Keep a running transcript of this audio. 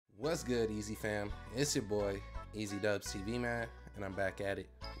What's good, Easy fam? It's your boy, EazyDubsTv, man, and I'm back at it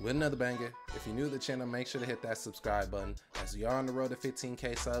with another banger. If you're new to the channel, make sure to hit that subscribe button, as we are on the road to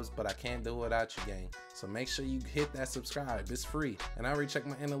 15K subs, but I can't do it without you, gang. So make sure you hit that subscribe. It's free, and I already checked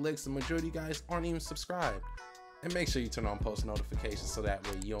my analytics. The majority of you guys aren't even subscribed. And make sure you turn on post notifications so that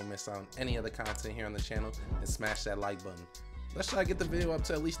way you don't miss out on any other content here on the channel, and smash that like button. Let's try to get the video up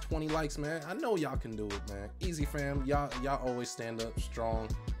to at least 20 likes, man. I know y'all can do it, man. Easy fam, y'all always stand up strong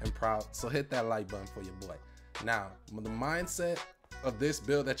and proud, so hit that like button for your boy. Now, the mindset of this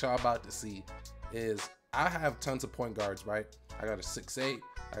build that y'all about to see is I have tons of point guards, right? I got a 6'8",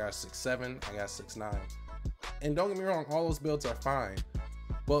 I got a 6'7", I got a 6'9". And don't get me wrong, all those builds are fine.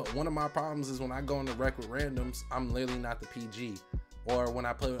 But one of my problems is when I go into rec with randoms, I'm literally not the PG. Or when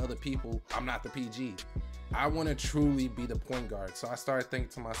I play with other people, I'm not the PG. I want to truly be the point guard. So I started thinking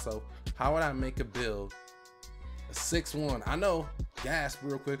to myself, how would I make a build a 6'1"? I know, gasp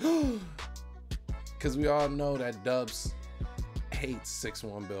real quick, because we all know that Dubs hates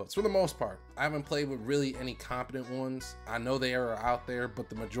 6'1" builds for the most part. I haven't played with really any competent ones. I know they are out there, but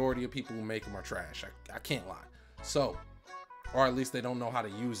the majority of people who make them are trash. I can't lie. So, or at least they don't know how to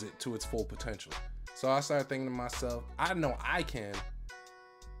use it to its full potential. So I started thinking to myself, I know I can,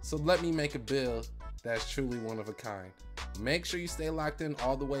 so let me make a build that's truly one of a kind. Make sure you stay locked in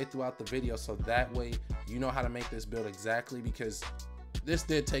all the way throughout the video, so that way you know how to make this build exactly, because this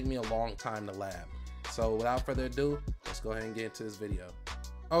did take me a long time to lab. So without further ado, let's go ahead and get into this video.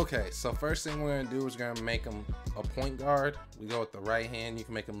 Okay, so first thing we're gonna do is we're gonna make him a point guard. We go with the right hand. You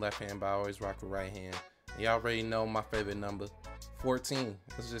can make him left hand, but I always rock the right hand. Y'all already know my favorite number, 14.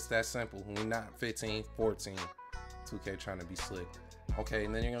 It's just that simple. We're not 15, 14. 2K trying to be slick. Okay,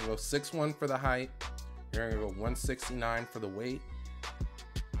 and then you're gonna go 6'1" for the height. You're gonna go 169 for the weight.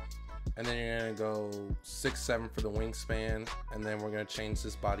 And then you're gonna go 6'7" for the wingspan. And then we're gonna change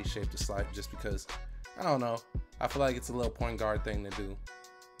this body shape to slide, just because, I don't know, I feel like it's a little point guard thing to do.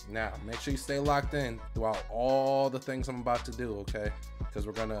 Now, make sure you stay locked in throughout all the things I'm about to do, okay? Because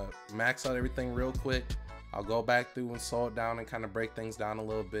we're gonna max out everything real quick. I'll go back through and slow it down and kind of break things down a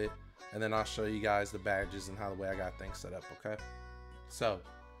little bit. And then I'll show you guys the badges and how the way I got things set up, okay? So,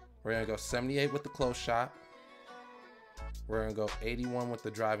 we're gonna go 78 with the close shot. We're gonna go 81 with the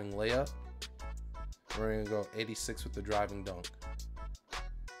driving layup. We're gonna go 86 with the driving dunk.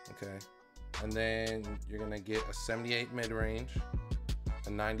 Okay. And then you're gonna get a 78 mid-range, a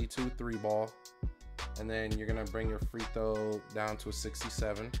 92 three ball, and then you're gonna bring your free throw down to a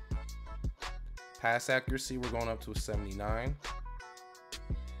 67. Pass accuracy, we're going up to a 79.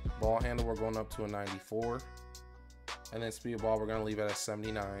 Ball handle, we're going up to a 94. And then speed of ball, we're gonna leave it at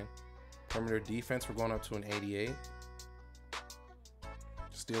 79. Perimeter defense, we're going up to an 88.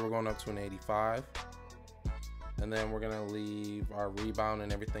 Steal, we're going up to an 85. And then we're gonna leave our rebound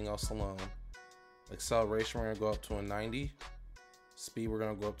and everything else alone. Acceleration, we're gonna go up to a 90. Speed, we're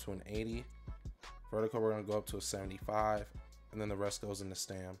gonna go up to an 80. Vertical, we're gonna go up to a 75. And then the rest goes into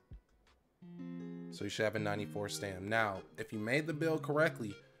stam. So you should have a 94 stam. Now, if you made the build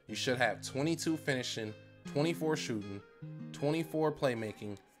correctly, you should have 22 finishing, 24 shooting, 24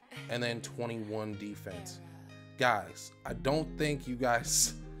 playmaking, and then 21 defense. Guys, I don't think you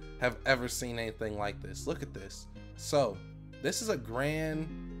guys have ever seen anything like this. Look at this. So, this is a grand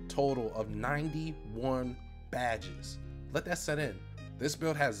total of 91 badges. Let that set in. This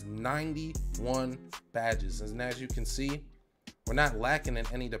build has 91 badges, and as you can see, we're not lacking in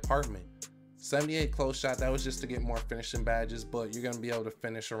any department. 78 close shot, that was just to get more finishing badges, but you're gonna be able to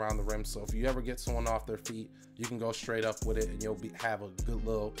finish around the rim. So if you ever get someone off their feet, you can go straight up with it, and you'll have a good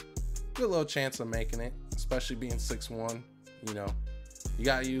little chance of making it. Especially being 6'1", you know, you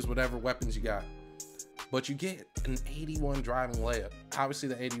gotta use whatever weapons you got. But you get an 81 driving layup. Obviously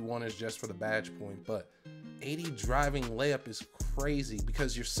the 81 is just for the badge point, but 80 driving layup is crazy,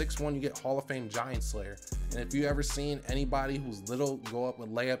 because you're 6'1", you get Hall of Fame Giant Slayer. And if you ever seen anybody who's little go up with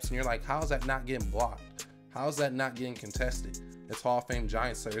layups and you're like, how's that not getting blocked? How's that not getting contested? It's Hall of Fame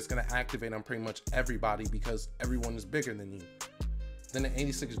Giant Slayer. It's gonna activate on pretty much everybody, because everyone is bigger than you. Then an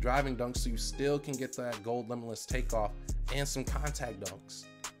 86 driving dunk, so you still can get that gold limitless takeoff and some contact dunks.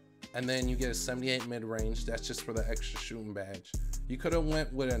 And then you get a 78 mid-range. That's just for the extra shooting badge. You could have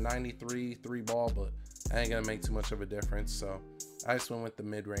went with a 93 three ball, but I ain't gonna make too much of a difference, so I just went with the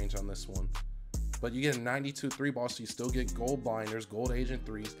mid-range on this one. But you get a 92 three ball, so you still get gold blinders, gold agent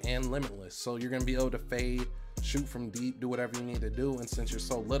threes, and limitless. So you're gonna be able to fade, shoot from deep, do whatever you need to do. And since you're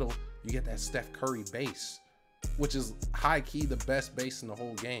so little, you get that Steph Curry base, which is high-key the best base in the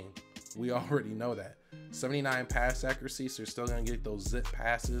whole game. We already know that. 79 pass accuracy, so you're still gonna get those zip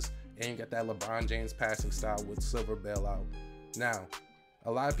passes, and you get that LeBron James passing style with silver bailout. Now,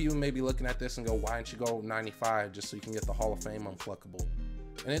 A lot of people may be looking at this and go, why don't you go 95 just so you can get the Hall of Fame unpluckable?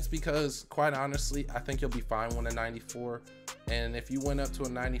 And it's because, quite honestly, I think you'll be fine with a 94. And if you went up to a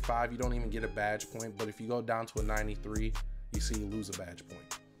 95, you don't even get a badge point. But if you go down to a 93, you see you lose a badge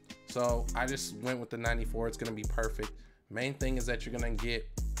point. So I just went with the 94. It's going to be perfect. Main thing is that you're going to get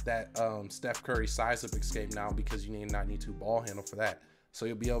that Steph Curry size up escape now, because you need a 92 ball handle for that. So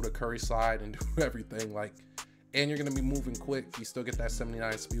you'll be able to Curry slide and do everything, like, and you're going to be moving quick. You still get that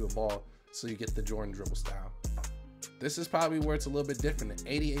 79 speed with ball, so you get the Jordan dribble style. This is probably where it's a little bit different, an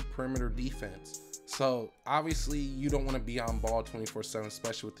 88 perimeter defense. So obviously you don't want to be on ball 24/7,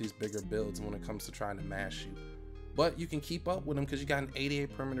 especially with these bigger builds when it comes to trying to mash you. But you can keep up with them because you got an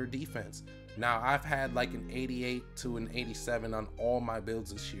 88 perimeter defense. Now I've had like an 88 to an 87 on all my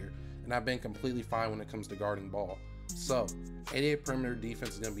builds this year, and I've been completely fine when it comes to guarding ball. So 88 perimeter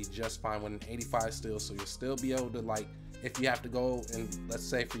defense is going to be just fine with an 85 still. So you'll still be able to, like, if you have to go and let's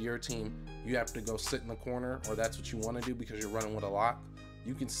say for your team, you have to go sit in the corner, or that's what you want to do because you're running with a lock,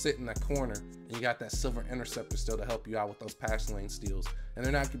 you can sit in that corner and you got that silver interceptor still to help you out with those passing lane steals. And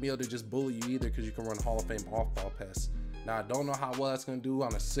they're not going to be able to just bully you either because you can run Hall of Fame off ball pass. Now I don't know how well that's going to do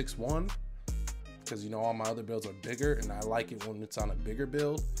on a 6'1", because, you know, all my other builds are bigger and I like it when it's on a bigger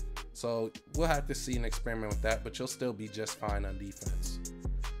build. So we'll have to see and experiment with that, but you'll still be just fine on defense.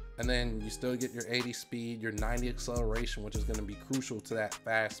 And then you still get your 80 speed, your 90 acceleration, which is going to be crucial to that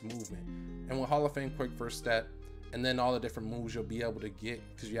fast movement. And with Hall of Fame quick first step, and then all the different moves you'll be able to get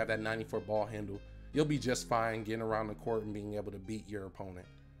because you have that 94 ball handle, you'll be just fine getting around the court and being able to beat your opponent.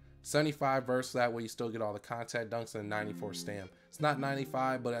 75 versus that way you still get all the contact dunks, and 94 stamp. It's not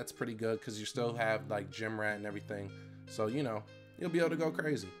 95, but that's pretty good because you still have like gym rat and everything. So, you know, you'll be able to go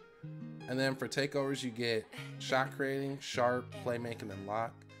crazy. And then for takeovers, you get shot creating, sharp, playmaking, and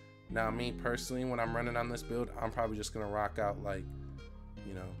lock. Now, me personally, when I'm running on this build, I'm probably just going to rock out, like,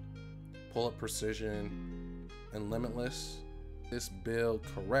 you know, pull-up precision and limitless. This build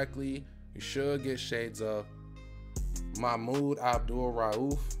correctly, you should get shades of Mahmoud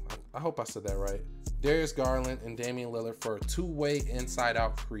Abdul-Rauf. I hope I said that right. Darius Garland and Damian Lillard for a two-way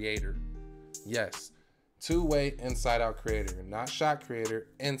inside-out creator. Yes, two-way inside-out creator, not shot creator,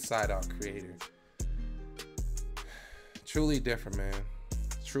 inside-out creator. Truly different, man.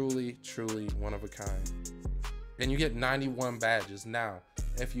 Truly, truly one of a kind. And you get 91 badges. Now,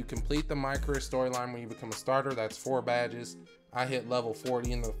 if you complete the My Career storyline when you become a starter, that's 4 badges. I hit level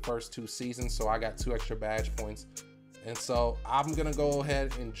 40 in the first 2 seasons, so I got 2 extra badge points. And so I'm gonna go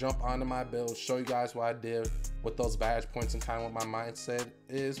ahead and jump onto my build, show you guys what I did with those badge points and kind of what my mindset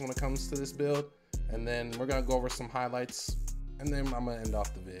is when it comes to this build. And then we're gonna go over some highlights, and then I'm gonna end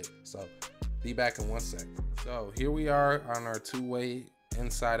off the vid. So be back in 1 sec. So here we are on our two-way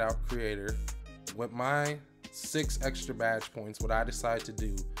inside out creator. With my 6 extra badge points, what I decided to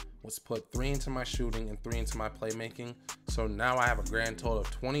do was put 3 into my shooting and 3 into my playmaking. So now I have a grand total of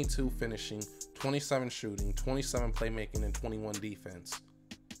 22 finishing, 27 shooting, 27 playmaking, and 21 defense,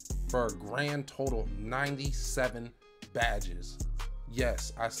 for a grand total of 97 badges.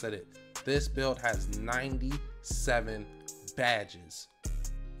 Yes, I said it. This build has 97 badges.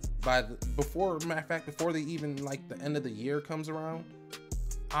 Matter of fact, before the even like the end of the year comes around,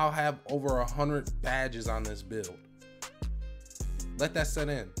 I'll have over 100 badges on this build. Let that set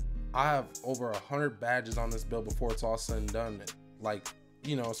in. I have over 100 badges on this build before it's all said and done. Like,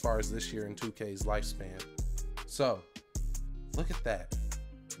 you know, as far as this year in 2K's lifespan. So, look at that.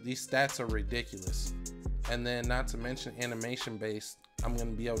 These stats are ridiculous. And then, not to mention animation based, I'm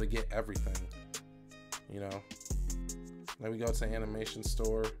gonna be able to get everything. You know, let me go to animation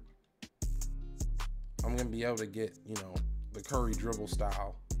store. I'm gonna be able to get, you know, the Curry dribble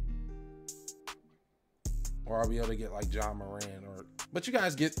style, or I'll be able to get like John Moran, or but you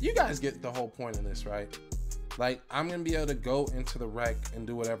guys get the whole point of this, right? Like, I'm gonna be able to go into the rec and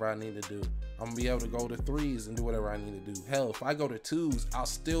do whatever I need to do. I'm gonna be able to go to 3s and do whatever I need to do. Hell, if I go to 2s, I'll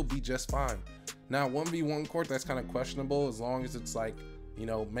still be just fine. Now 1v1 court, that's kind of questionable, as long as it's like, you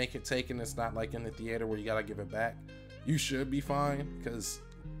know, make it take, and it's not like in the theater where you gotta give it back. You should be fine, because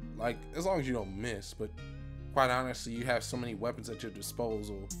like, as long as you don't miss. But quite honestly, you have so many weapons at your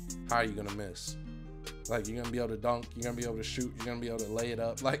disposal, how are you gonna miss? Like, you're gonna be able to dunk, you're gonna be able to shoot, you're gonna be able to lay it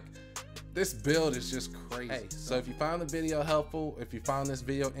up. Like, this build is just crazy. Hey, so if you found the video helpful, if you found this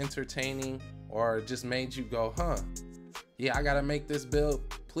video entertaining, or just made you go, huh, yeah, I gotta make this build,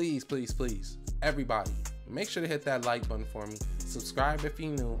 please, please, please, everybody, make sure to hit that like button for me, subscribe if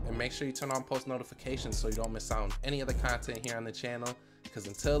you're new, and make sure you turn on post notifications so you don't miss out on any other content here on the channel. Because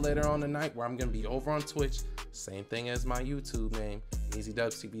until later on tonight, where I'm going to be over on Twitch, same thing as my YouTube name,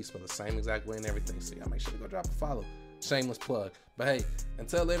 EazyDubsTv, spelled the same exact way and everything. So y'all make sure to go drop a follow. Shameless plug. But hey,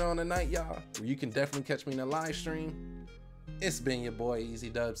 until later on tonight, y'all, where you can definitely catch me in the live stream, it's been your boy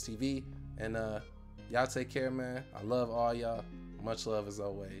EazyDubsTv, and y'all take care, man. I love all y'all. Much love as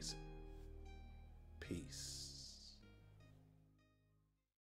always. Peace.